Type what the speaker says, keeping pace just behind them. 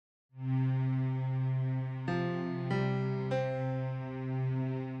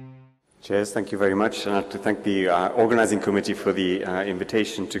Chairs, thank you very much. And I'd like to thank the organizing committee for the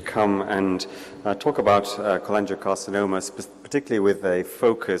invitation to come and talk about cholangiocarcinoma, particularly with a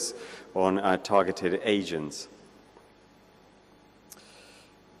focus on targeted agents.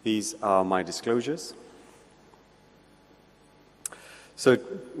 These are my disclosures. So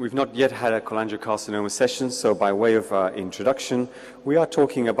we've not yet had a cholangiocarcinoma session, so by way of introduction, we are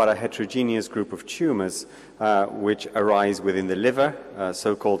talking about a heterogeneous group of tumors which arise within the liver,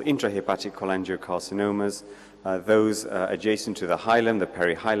 so-called intrahepatic cholangiocarcinomas, those adjacent to the hilum, the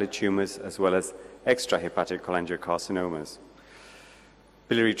perihilar tumors, as well as extrahepatic cholangiocarcinomas.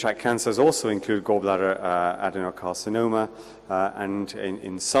 Biliary tract cancers also include gallbladder adenocarcinoma and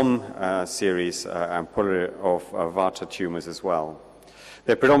in some series ampulla of Vata tumors as well.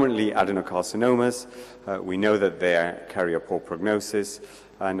 They're predominantly adenocarcinomas. We know that they carry a poor prognosis,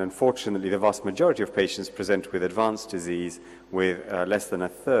 and unfortunately the vast majority of patients present with advanced disease with less than a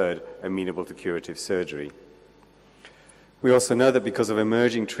third amenable to curative surgery. We also know that because of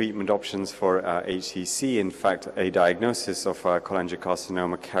emerging treatment options for HCC, in fact, a diagnosis of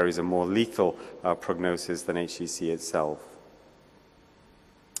cholangiocarcinoma carries a more lethal prognosis than HCC itself.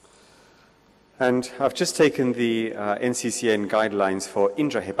 And I've just taken the NCCN guidelines for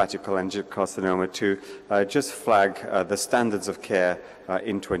intrahepatic cholangiocarcinoma to just flag the standards of care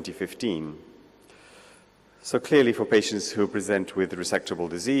in 2015. So clearly for patients who present with resectable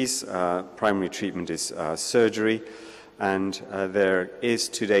disease, primary treatment is surgery, and there is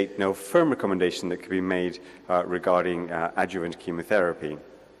to date no firm recommendation that can be made regarding adjuvant chemotherapy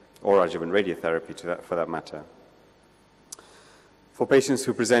or adjuvant radiotherapy for that matter. For patients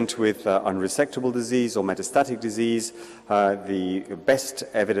who present with unresectable disease or metastatic disease, the best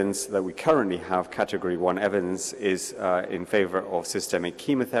evidence that we currently have, category 1 evidence, is in favor of systemic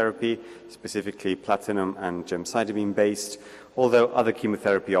chemotherapy, specifically platinum and gemcitabine based, although other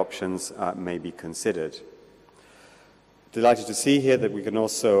chemotherapy options may be considered. Delighted to see here that we can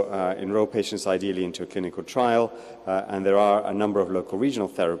also enroll patients ideally into a clinical trial, and there are a number of local regional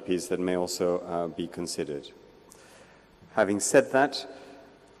therapies that may also be considered. Having said that,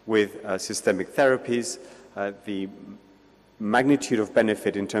 with systemic therapies, the magnitude of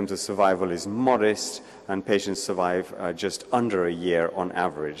benefit in terms of survival is modest, and patients survive just under a year on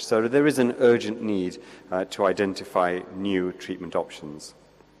average. So there is an urgent need to identify new treatment options.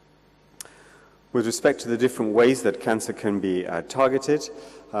 With respect to the different ways that cancer can be targeted,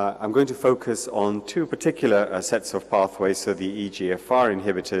 I'm going to focus on two particular sets of pathways, so the EGFR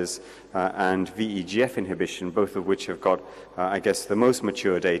inhibitors and VEGF inhibition, both of which have got, I guess, the most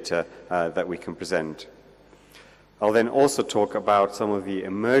mature data that we can present. I'll then also talk about some of the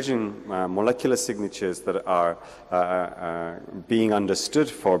emerging molecular signatures that are being understood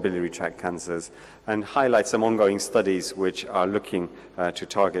for biliary tract cancers and highlight some ongoing studies which are looking to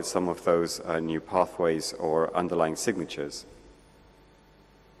target some of those new pathways or underlying signatures.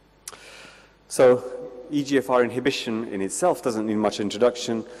 So EGFR inhibition in itself doesn't need much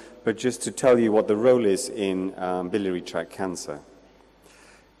introduction, but just to tell you what the role is in biliary tract cancer.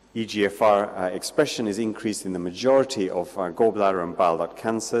 EGFR expression is increased in the majority of gallbladder and bile duct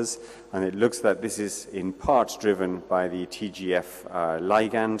cancers, and it looks that this is in part driven by the TGF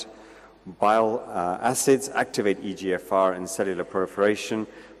ligand. Bile acids activate EGFR and cellular proliferation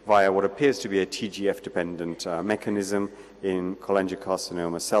via what appears to be a TGF-dependent mechanism in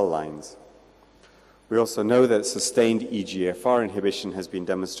cholangiocarcinoma cell lines. We also know that sustained EGFR inhibition has been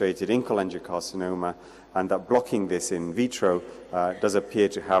demonstrated in cholangiocarcinoma, and that blocking this in vitro does appear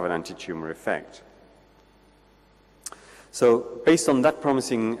to have an anti-tumor effect. So based on that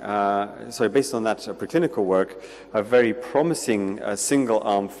preclinical work, a very promising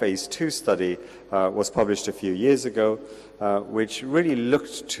single-arm phase 2 study was published a few years ago, which really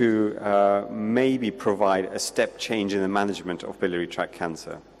looked to maybe provide a step change in the management of biliary tract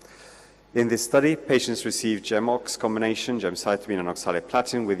cancer. In this study, patients received GEMOX combination, gemcitabine and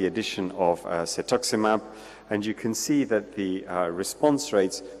oxaliplatin, with the addition of cetuximab, and you can see that the response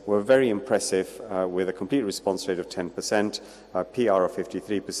rates were very impressive, with a complete response rate of 10%, PR of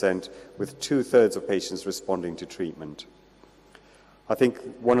 53%, with 2/3 of patients responding to treatment. I think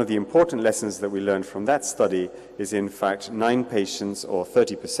one of the important lessons that we learned from that study is, in fact, 9 patients, or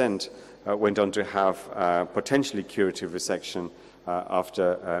 30%, went on to have potentially curative resection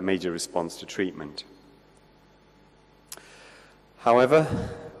after a major response to treatment. However,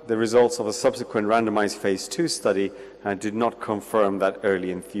 the results of a subsequent randomized phase 2 study did not confirm that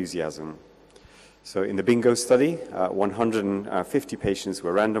early enthusiasm. So in the BINGO study, 150 patients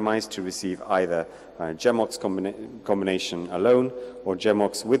were randomized to receive either GEMOX combination alone or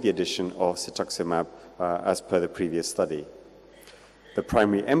GEMOX with the addition of cetuximab as per the previous study. The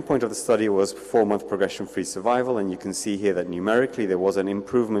primary endpoint of the study was 4-month progression-free survival, and you can see here that numerically there was an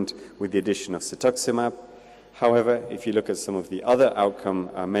improvement with the addition of cetuximab. However, if you look at some of the other outcome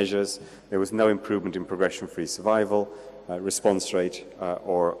measures, there was no improvement in progression-free survival, response rate,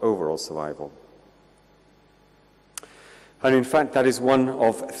 or overall survival. And in fact, that is one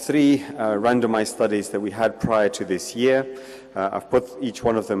of 3 randomized studies that we had prior to this year. I've put each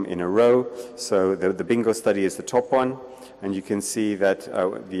one of them in a row. So the bingo study is the top one. And you can see that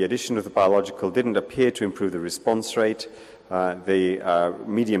the addition of the biological didn't appear to improve the response rate. The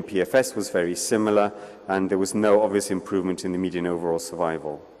median PFS was very similar, and there was no obvious improvement in the median overall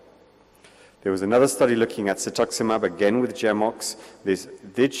survival. There was another study looking at cetuximab, again with GEMOX. This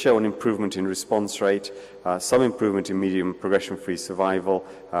did show an improvement in response rate, some improvement in median progression-free survival,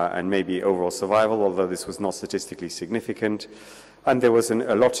 and maybe overall survival, although this was not statistically significant. And there was an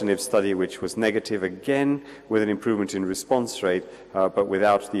erlotinib study which was negative, again with an improvement in response rate, but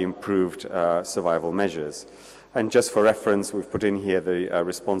without the improved survival measures. And just for reference, we've put in here the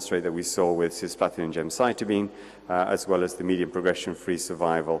response rate that we saw with cisplatin and gemcitabine, as well as the median progression-free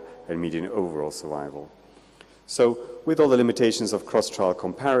survival and median overall survival. So with all the limitations of cross-trial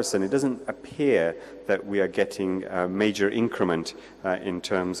comparison, it doesn't appear that we are getting a major increment in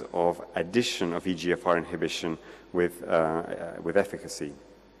terms of addition of EGFR inhibition with efficacy.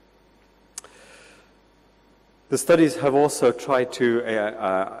 The studies have also tried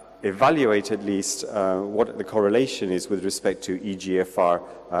to evaluate at least what the correlation is with respect to EGFR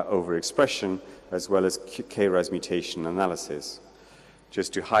overexpression, as well as KRAS mutation analysis.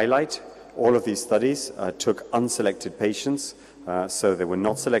 Just to highlight, all of these studies took unselected patients, so they were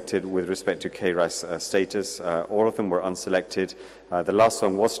not selected with respect to KRAS status. All of them were unselected. The last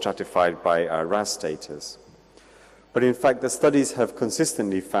one was stratified by RAS status. But in fact, the studies have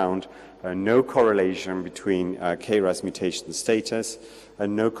consistently found no correlation between KRAS mutation status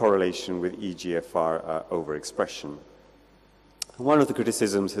and no correlation with EGFR overexpression. One of the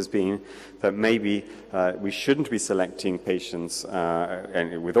criticisms has been that maybe we shouldn't be selecting patients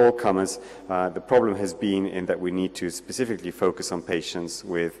and with all comers. The problem has been in that we need to specifically focus on patients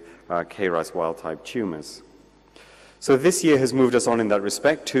with KRAS wild-type tumors. So this year has moved us on in that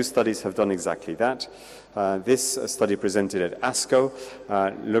respect. 2 studies have done exactly that. This study presented at ASCO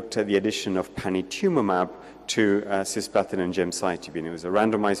looked at the addition of panitumumab to cisplatin and gemcitabine. It was a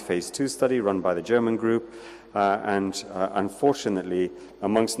randomized phase 2 study run by the German group, and unfortunately,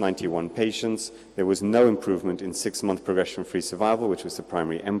 amongst 91 patients, there was no improvement in 6-month progression-free survival, which was the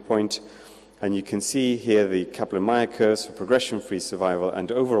primary endpoint. And you can see here the Kaplan-Meier curves for progression-free survival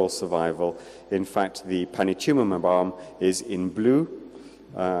and overall survival. In fact, the panitumumab arm is in blue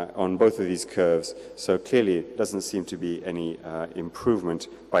on both of these curves. So clearly, it doesn't seem to be any improvement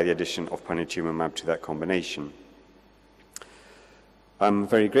by the addition of panitumumab to that combination. I'm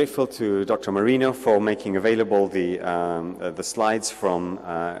very grateful to Dr. Marino for making available the slides from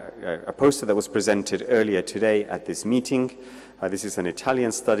a poster that was presented earlier today at this meeting. This is an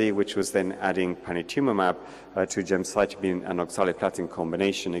Italian study which was then adding panitumumab to gemcitabine and oxaliplatin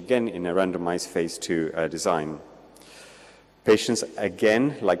combination, again in a randomized phase 2 design. Patients,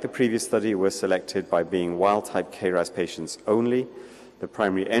 again, like the previous study, were selected by being wild-type KRAS patients only. The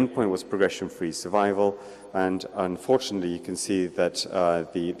primary endpoint was progression-free survival, and unfortunately, you can see that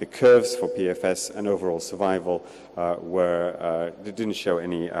the curves for PFS and overall survival didn't show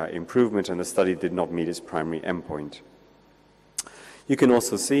any improvement, and the study did not meet its primary endpoint. You can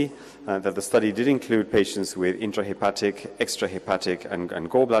also see that the study did include patients with intrahepatic, extrahepatic, and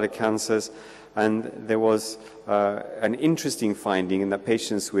gallbladder cancers, and there was an interesting finding in that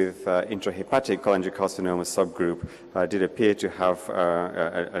patients with intrahepatic cholangiocarcinoma subgroup did appear to have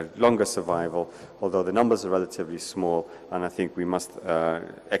a longer survival, although the numbers are relatively small, and I think we must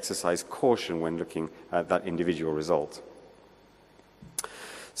exercise caution when looking at that individual result.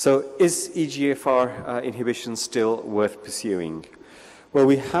 So is EGFR inhibition still worth pursuing? Well,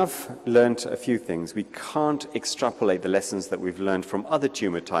 we have learned a few things. We can't extrapolate the lessons that we've learned from other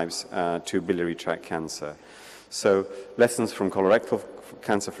tumor types to biliary tract cancer. So lessons from colorectal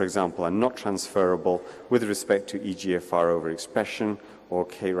cancer, for example, are not transferable with respect to EGFR overexpression or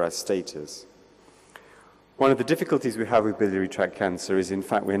KRAS status. One of the difficulties we have with biliary tract cancer is, in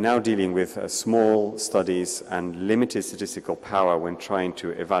fact, we're now dealing with small studies and limited statistical power when trying to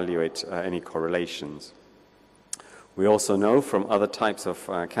evaluate any correlations. We also know from other types of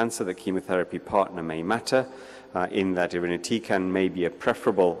cancer that chemotherapy partner may matter, in that irinotecan may be a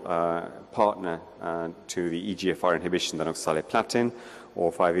preferable partner to the EGFR inhibition than oxaliplatin,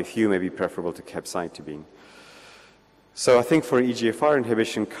 or 5-FU may be preferable to capecitabine. So I think for EGFR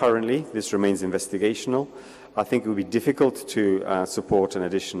inhibition currently, this remains investigational. I think it would be difficult to support an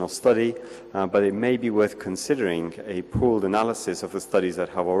additional study, but it may be worth considering a pooled analysis of the studies that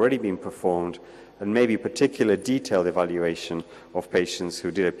have already been performed, and maybe particular detailed evaluation of patients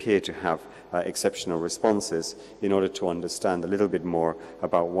who did appear to have exceptional responses, in order to understand a little bit more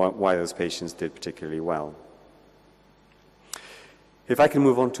about why those patients did particularly well. If I can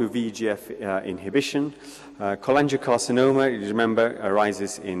move on to VEGF inhibition, cholangiocarcinoma, you remember,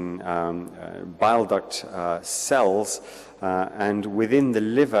 arises in bile duct cells, and within the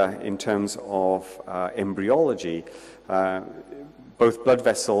liver, in terms of embryology, both blood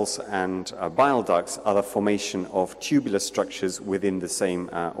vessels and bile ducts are the formation of tubular structures within the same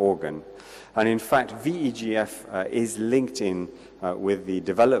organ. And in fact, VEGF is linked in with the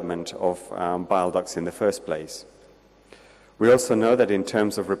development of bile ducts in the first place. We also know that in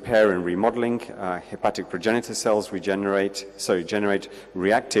terms of repair and remodeling, hepatic progenitor cells generate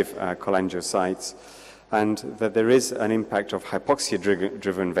reactive cholangiocytes, and that there is an impact of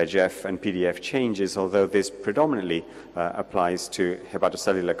hypoxia-driven VEGF and PDF changes, although this predominantly applies to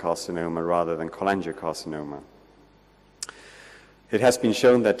hepatocellular carcinoma rather than cholangiocarcinoma. It has been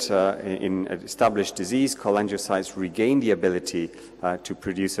shown that in established disease, cholangiocytes regain the ability to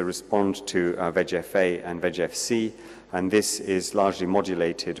produce a response to VEGF-A and VEGF-C, and this is largely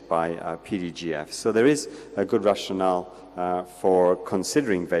modulated by PDGF. So there is a good rationale for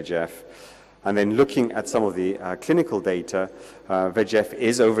considering VEGF. And then looking at some of the clinical data, VEGF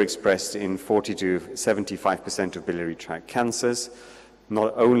is overexpressed in 40 to 75% of biliary tract cancers.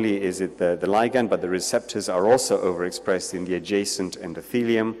 Not only is it the ligand, but the receptors are also overexpressed in the adjacent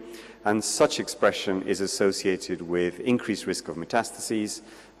endothelium, and such expression is associated with increased risk of metastases,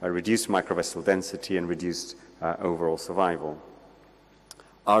 reduced microvessel density, and reduced overall survival.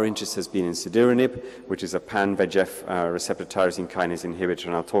 Our interest has been in cediranib, which is a pan-VEGF receptor tyrosine kinase inhibitor,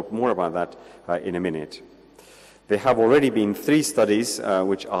 and I'll talk more about that in a minute. There have already been 3 studies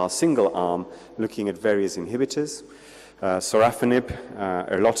which are single-arm, looking at various inhibitors. Sorafenib,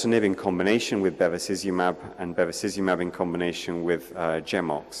 erlotinib in combination with bevacizumab, and bevacizumab in combination with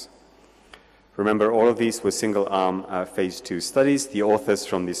GemOx. Remember, all of these were single-arm phase 2 studies. The authors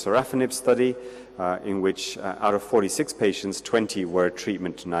from the sorafenib study, in which out of 46 patients, 20 were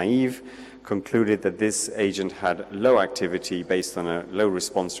treatment naive, concluded that this agent had low activity based on a low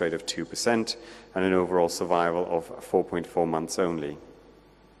response rate of 2% and an overall survival of 4.4 months only.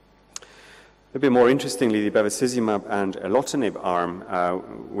 A bit more interestingly, the bevacizumab and erlotinib arm,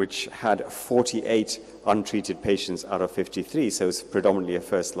 which had 48 untreated patients out of 53, so it's predominantly a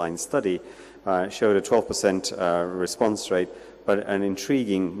first-line study, showed a 12% response rate, but an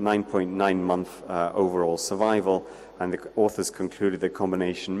intriguing 9.9-month overall survival, and the authors concluded the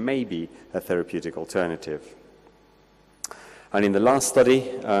combination may be a therapeutic alternative. And in the last study,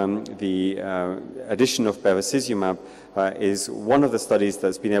 the addition of bevacizumab is one of the studies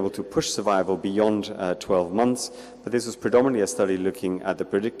that's been able to push survival beyond 12 months, but this was predominantly a study looking at the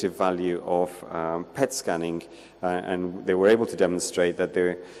predictive value of PET scanning, and they were able to demonstrate that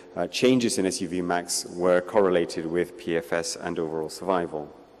the changes in SUV max were correlated with PFS and overall survival.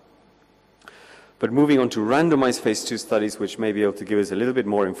 But moving on to randomized phase 2 studies, which may be able to give us a little bit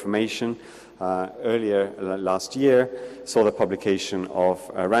more information, earlier last year saw the publication of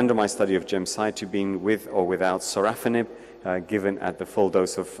a randomized study of gemcitabine with or without sorafenib, given at the full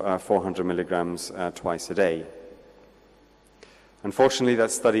dose of 400 milligrams twice a day. Unfortunately,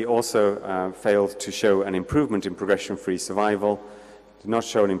 that study also failed to show an improvement in progression-free survival, did not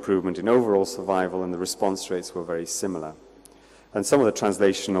show an improvement in overall survival, and the response rates were very similar. And some of the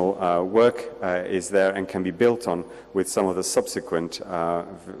translational work is there and can be built on with some of the subsequent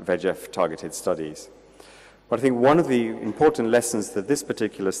VEGF-targeted studies. But I think one of the important lessons that this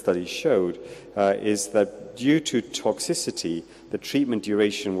particular study showed is that due to toxicity, the treatment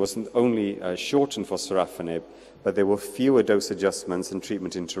duration wasn't only shortened for sorafenib, but there were fewer dose adjustments and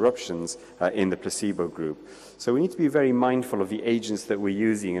treatment interruptions in the placebo group. So we need to be very mindful of the agents that we're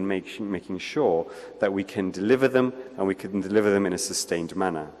using and making sure that we can deliver them, and we can deliver them in a sustained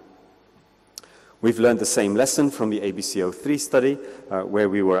manner. We've learned the same lesson from the ABC03 study, where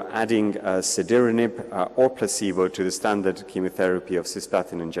we were adding cediranib or placebo to the standard chemotherapy of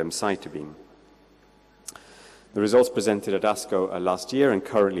cisplatin and gemcitabine. The results presented at ASCO last year and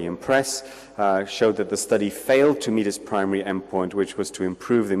currently in press showed that the study failed to meet its primary endpoint, which was to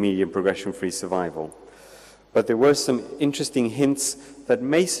improve the median progression-free survival. But there were some interesting hints that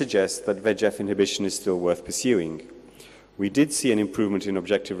may suggest that VEGF inhibition is still worth pursuing. We did see an improvement in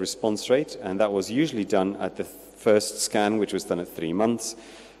objective response rate, and that was usually done at the first scan, which was done at 3 months.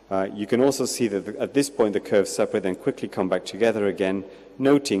 You can also see that at this point the curves separate, then quickly come back together again,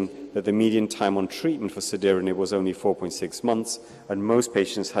 noting that the median time on treatment for cediranib was only 4.6 months, and most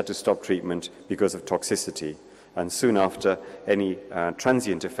patients had to stop treatment because of toxicity, and soon after, any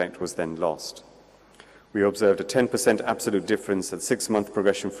transient effect was then lost. We observed a 10% absolute difference at 6-month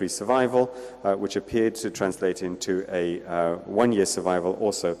progression-free survival, which appeared to translate into a 1-year survival,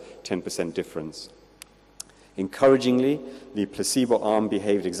 also 10% difference. Encouragingly, the placebo arm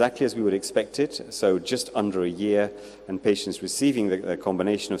behaved exactly as we would expect it, so just under a year, and patients receiving the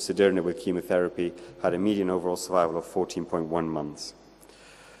combination of cediranib with chemotherapy had a median overall survival of 14.1 months.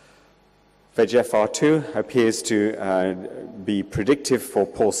 VEGFR2 appears to be predictive for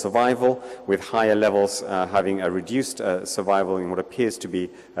poor survival, with higher levels having a reduced survival in what appears to be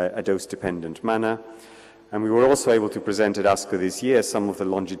a dose-dependent manner. And we were also able to present at ASCO this year some of the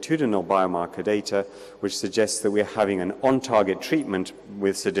longitudinal biomarker data, which suggests that we're having an on-target treatment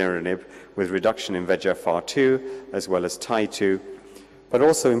with cediranib with reduction in VEGFR2 as well as TIE2. But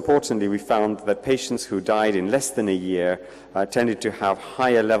also importantly, we found that patients who died in less than a year tended to have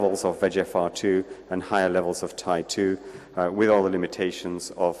higher levels of VEGFR2 and higher levels of TIE2 with all the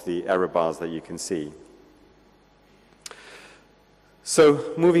limitations of the error bars that you can see.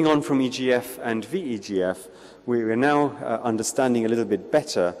 So moving on from EGF and VEGF, we are now understanding a little bit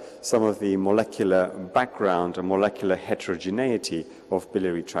better some of the molecular background and molecular heterogeneity of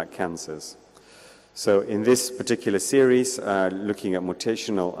biliary tract cancers. So in this particular series, looking at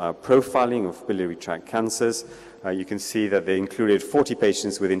mutational profiling of biliary tract cancers, you can see that they included 40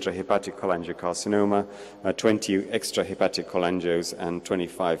 patients with intrahepatic cholangiocarcinoma, 20 extrahepatic cholangios, and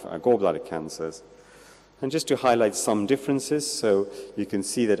 25 gallbladder cancers. And just to highlight some differences, so you can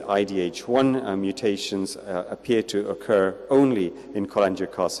see that IDH1 mutations appear to occur only in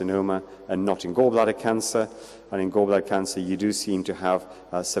cholangiocarcinoma and not in gallbladder cancer. And in gallbladder cancer, you do seem to have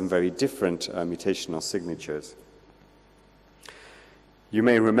some very different mutational signatures. You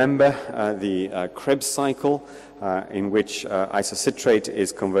may remember the Krebs cycle, in which isocitrate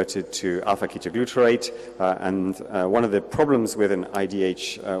is converted to alpha-ketoglutarate, and one of the problems with an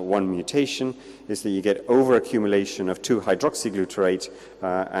IDH1 mutation is that you get overaccumulation of 2-hydroxyglutarate,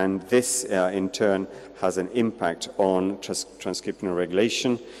 and this in turn has an impact on transcriptional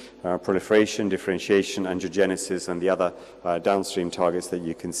regulation, proliferation, differentiation, angiogenesis, and the other downstream targets that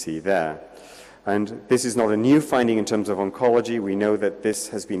you can see there. And this is not a new finding in terms of oncology. We know that this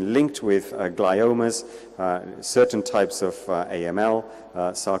has been linked with gliomas, certain types of AML,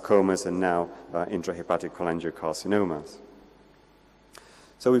 sarcomas, and now intrahepatic cholangiocarcinomas.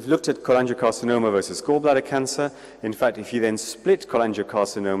 So we've looked at cholangiocarcinoma versus gallbladder cancer. In fact, if you then split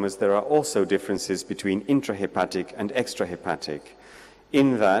cholangiocarcinomas, there are also differences between intrahepatic and extrahepatic,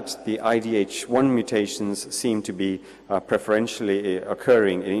 in that the IDH1 mutations seem to be preferentially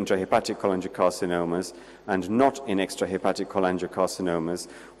occurring in intrahepatic cholangiocarcinomas and not in extrahepatic cholangiocarcinomas,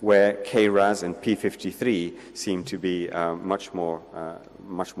 where KRAS and P53 seem to be much more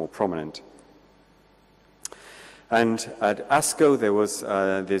prominent. And at ASCO, there was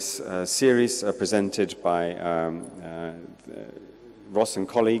this series presented by Ross and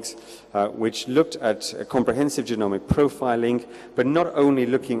colleagues, which looked at a comprehensive genomic profiling, but not only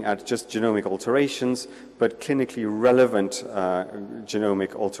looking at just genomic alterations, but clinically relevant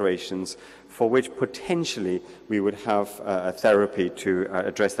genomic alterations for which potentially we would have a therapy to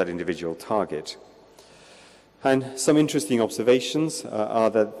address that individual target. And some interesting observations are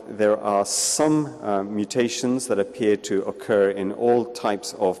that there are some mutations that appear to occur in all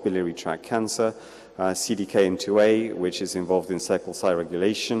types of biliary tract cancer, CDKN2A, which is involved in cycle cell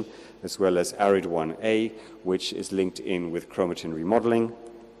regulation, as well as ARID1A, which is linked in with chromatin remodeling.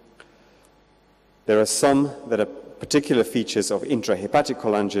 There are some that are particular features of intrahepatic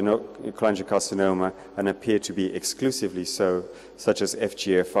cholangiocarcinoma and appear to be exclusively so, such as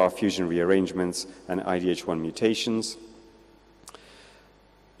FGFR fusion rearrangements and IDH1 mutations.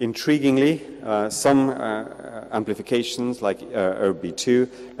 Intriguingly, some amplifications like ERB2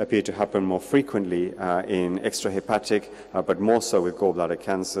 appear to happen more frequently in extrahepatic, but more so with gallbladder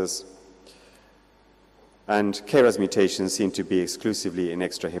cancers. And KRAS mutations seem to be exclusively in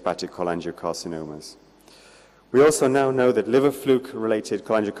extrahepatic cholangiocarcinomas. We also now know that liver fluke-related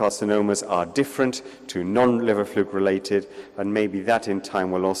cholangiocarcinomas are different to non-liver fluke-related, and maybe that in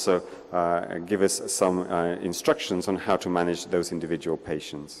time will also give us some instructions on how to manage those individual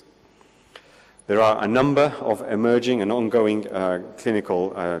patients. There are a number of emerging and ongoing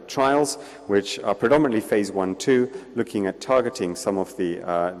clinical trials, which are predominantly phase 1-2, looking at targeting some of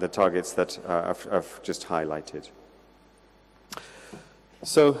the targets that I've just highlighted.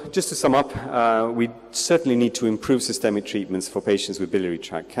 So just to sum up, we certainly need to improve systemic treatments for patients with biliary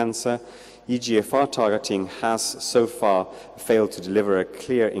tract cancer. EGFR targeting has so far failed to deliver a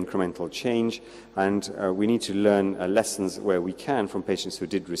clear incremental change, and we need to learn lessons where we can from patients who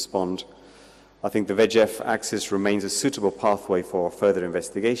did respond. I think the VEGF axis remains a suitable pathway for further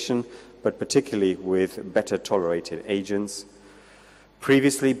investigation, but particularly with better tolerated agents.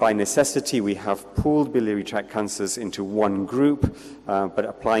 Previously, by necessity, we have pooled biliary tract cancers into one group, but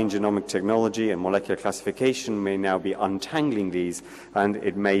applying genomic technology and molecular classification may now be untangling these, and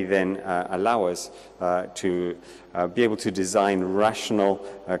it may then allow us to be able to design rational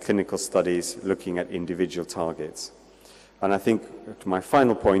clinical studies looking at individual targets. And I think my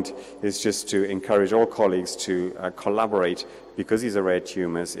final point is just to encourage all colleagues to collaborate, because these are rare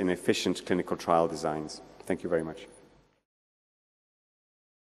tumors, in efficient clinical trial designs. Thank you very much.